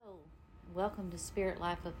Welcome to Spirit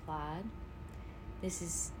Life Applied. This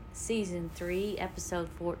is Season 3, Episode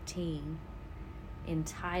 14,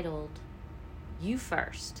 entitled, You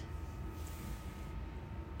First.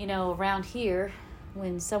 You know, around here,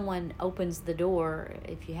 when someone opens the door,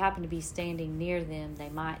 if you happen to be standing near them, they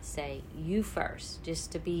might say, You first,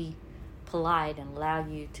 just to be polite and allow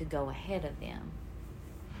you to go ahead of them.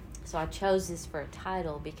 So I chose this for a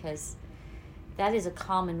title because that is a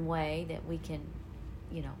common way that we can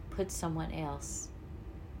put someone else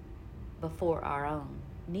before our own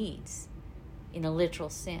needs in a literal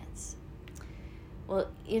sense. Well,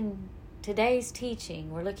 in today's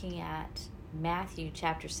teaching, we're looking at Matthew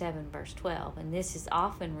chapter 7, verse 12, and this is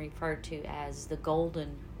often referred to as the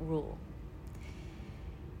golden rule.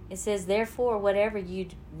 It says, Therefore, whatever you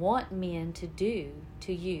want men to do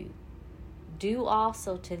to you, do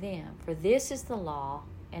also to them, for this is the law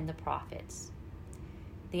and the prophets.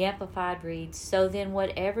 The Amplified reads, So then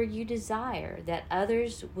whatever you desire that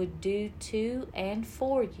others would do to and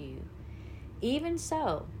for you, even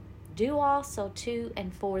so, do also to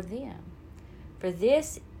and for them. For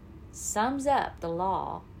this sums up the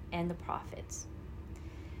law and the prophets.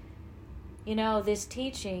 You know, this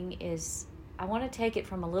teaching I want to take it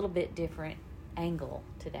from a little bit different angle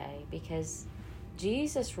today, because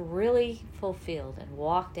Jesus really fulfilled and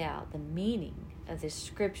walked out the meaning of this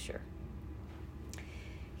scripture.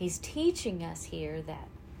 He's teaching us here that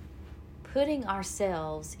putting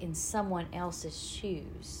ourselves in someone else's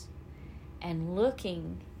shoes and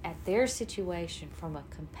looking at their situation from a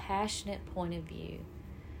compassionate point of view,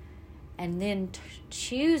 and then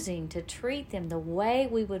choosing to treat them the way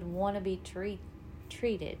we would want to be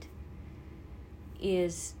treated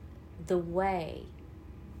is the way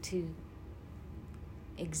to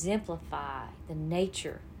exemplify the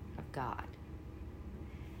nature of God.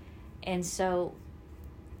 And so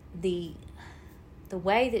the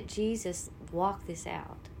way that Jesus walked this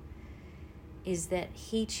out is that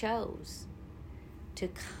he chose to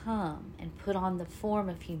come and put on the form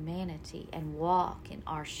of humanity and walk in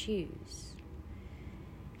our shoes.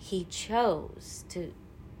 He chose to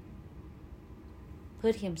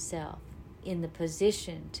put himself in the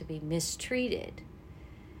position to be mistreated,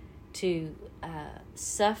 to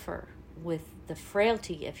suffer with the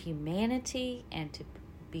frailty of humanity, and to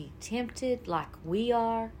be tempted like we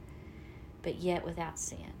are, but yet without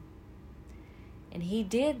sin. And he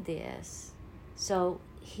did this so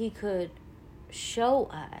he could show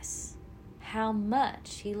us how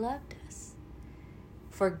much he loved us.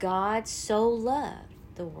 For God so loved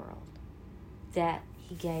the world that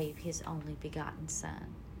he gave his only begotten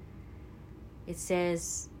Son. It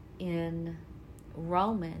says in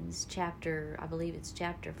Romans chapter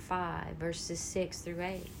 5, verses 6 through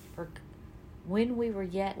 8, For when we were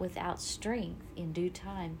yet without strength, in due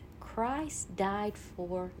time, Christ died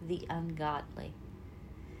for the ungodly.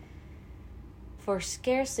 For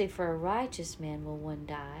scarcely for a righteous man will one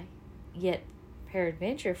die, yet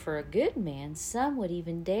peradventure for a good man some would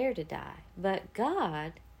even dare to die. But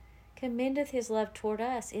God commendeth his love toward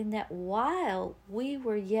us, in that while we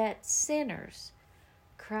were yet sinners,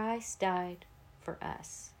 Christ died for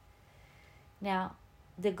us. Now,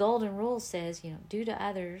 the golden rule says, do to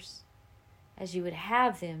others as you would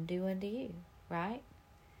have them do unto you, right?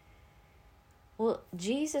 Well,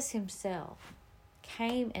 Jesus himself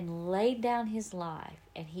came and laid down his life,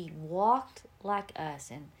 and he walked like us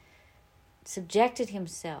and subjected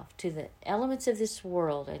himself to the elements of this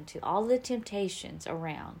world and to all the temptations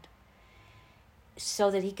around, so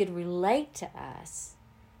that he could relate to us.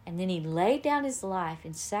 And then he laid down his life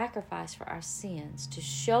in sacrifice for our sins to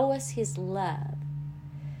show us his love.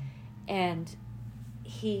 And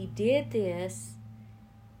he did this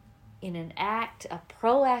in a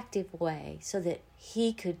proactive way, so that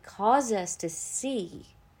he could cause us to see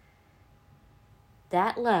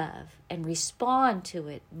that love and respond to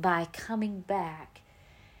it by coming back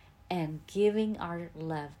and giving our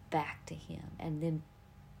love back to him, and then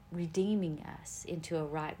redeeming us into a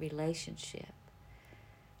right relationship.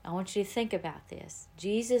 I want you to think about this.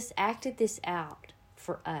 Jesus acted this out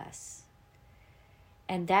for us.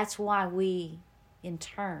 And that's why we, in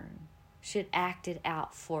turn, should act it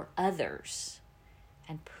out for others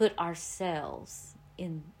and put ourselves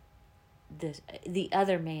in the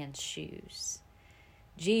other man's shoes.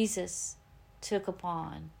 Jesus took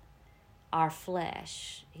upon our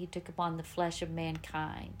flesh. He took upon the flesh of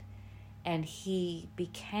mankind, and he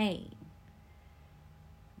became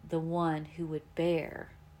the one who would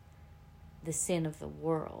bear the sin of the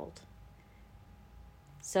world,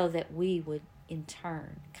 so that we would in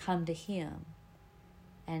turn come to him.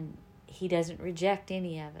 And he doesn't reject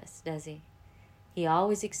any of us, does he? He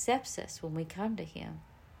always accepts us when we come to him.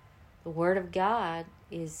 The Word of God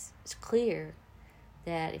is clear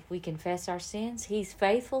that if we confess our sins, He's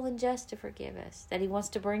faithful and just to forgive us, that He wants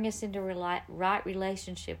to bring us into right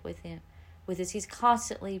relationship with Him, with us. He's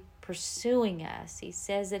constantly pursuing us. He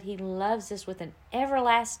says that He loves us with an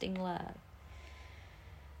everlasting love.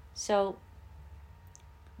 So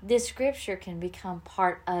this scripture can become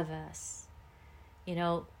part of us. You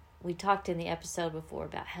know, we talked in the episode before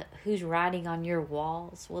about who's writing on your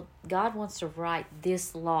walls. Well, God wants to write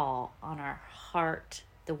this law on our heart,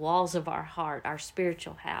 the walls of our heart, our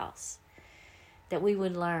spiritual house, that we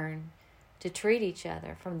would learn to treat each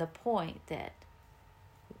other from the point that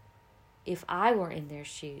if I were in their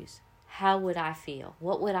shoes, how would I feel?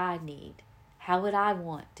 What would I need? How would I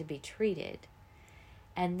want to be treated?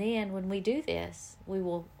 And then when we do this, we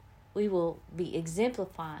will be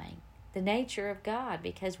exemplifying the nature of God,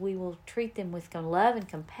 because we will treat them with love and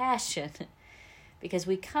compassion, because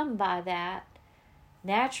we come by that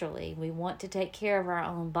naturally. We want to take care of our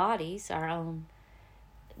own bodies, our own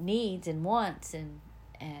needs and wants, and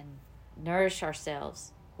nourish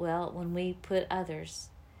ourselves. Well, when we put others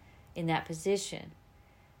in that position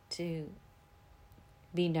to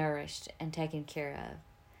be nourished and taken care of,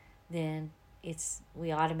 then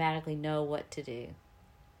we automatically know what to do.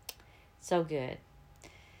 So good.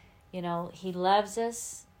 You know, He loves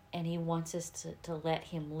us and He wants us to let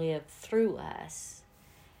Him live through us.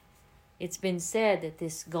 It's been said that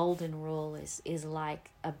this golden rule is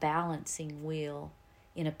like a balancing wheel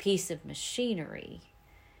in a piece of machinery.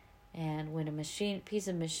 And when a piece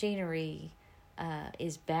of machinery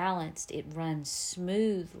is balanced, it runs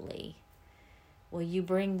smoothly. Well, you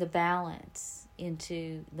bring the balance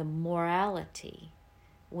into the morality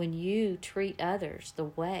when you treat others the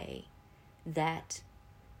way that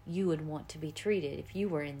you would want to be treated if you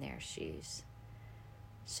were in their shoes.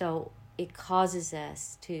 So it causes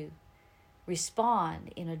us to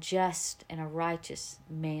respond in a just and a righteous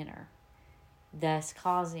manner, thus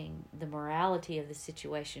causing the morality of the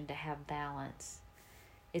situation to have balance.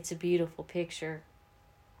 It's a beautiful picture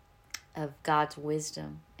of God's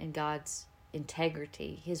wisdom and God's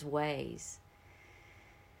integrity, His ways.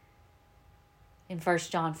 In 1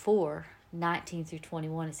 John 4:19 through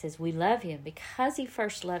 21, it says, "We love Him because He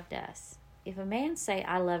first loved us. If a man say,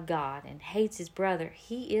 I love God, and hates his brother,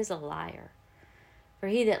 he is a liar. For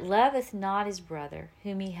he that loveth not his brother,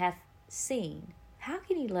 whom he hath seen, how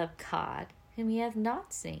can he love God, whom he hath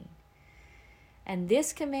not seen? And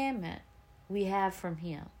this commandment we have from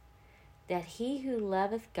Him, that he who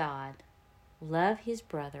loveth God, love his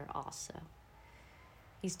brother also."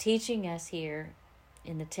 He's teaching us here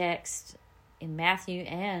in the text in Matthew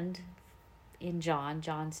and in John.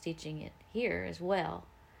 John's teaching it here as well,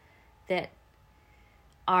 that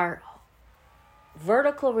our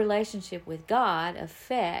vertical relationship with God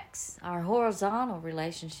affects our horizontal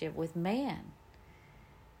relationship with man.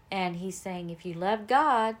 And He's saying if you love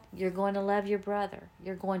God, you're going to love your brother.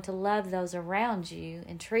 You're going to love those around you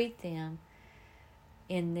and treat them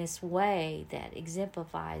in this way that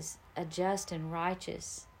exemplifies a just and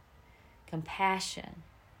righteous compassion,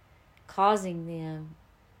 causing them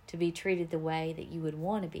to be treated the way that you would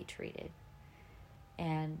want to be treated.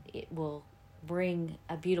 And it will bring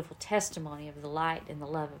a beautiful testimony of the light and the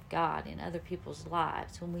love of God in other people's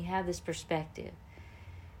lives. When we have this perspective,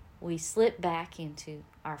 we slip back into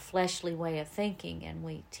our fleshly way of thinking, and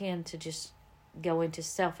we tend to just go into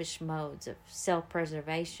selfish modes of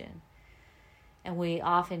self-preservation. And we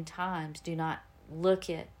oftentimes do not look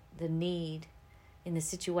at the need in the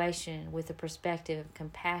situation with the perspective of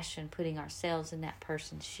compassion, putting ourselves in that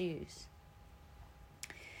person's shoes.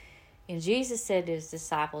 And Jesus said to His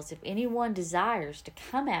disciples, "If anyone desires to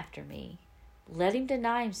come after me, let him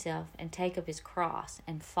deny himself and take up his cross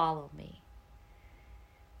and follow me.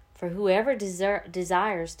 For whoever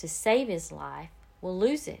desires to save his life will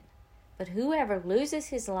lose it, but whoever loses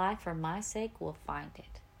his life for my sake will find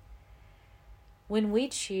it." When we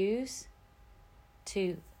choose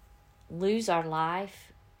to lose our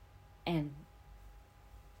life and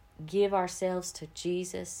give ourselves to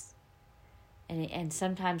Jesus, and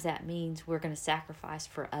sometimes that means we're going to sacrifice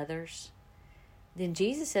for others, then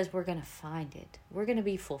Jesus says we're going to find it. We're going to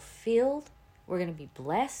be fulfilled. We're going to be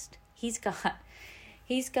blessed. He's got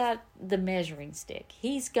the measuring stick.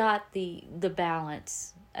 He's got the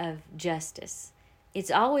balance of justice.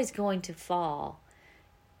 It's always going to fall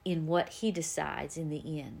in what He decides in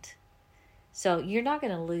the end. So you're not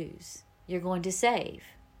going to lose. You're going to save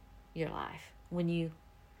your life when you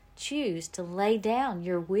choose to lay down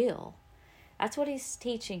your will. That's what He's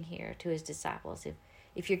teaching here to His disciples.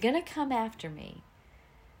 If you're going to come after me,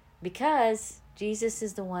 because Jesus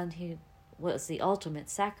is the one who was the ultimate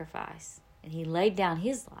sacrifice, and He laid down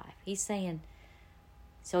His life, He's saying,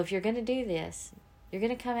 so if you're going to do this, you're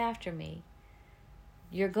going to come after me,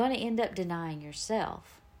 you're going to end up denying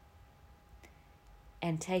yourself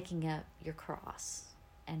and taking up your cross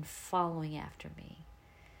and following after me.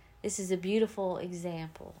 This is a beautiful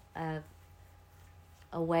example of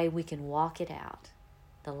a way we can walk it out.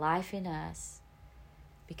 The life in us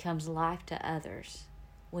becomes life to others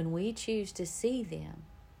when we choose to see them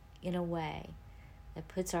in a way that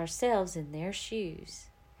puts ourselves in their shoes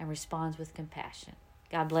and responds with compassion.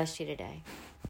 God bless you today.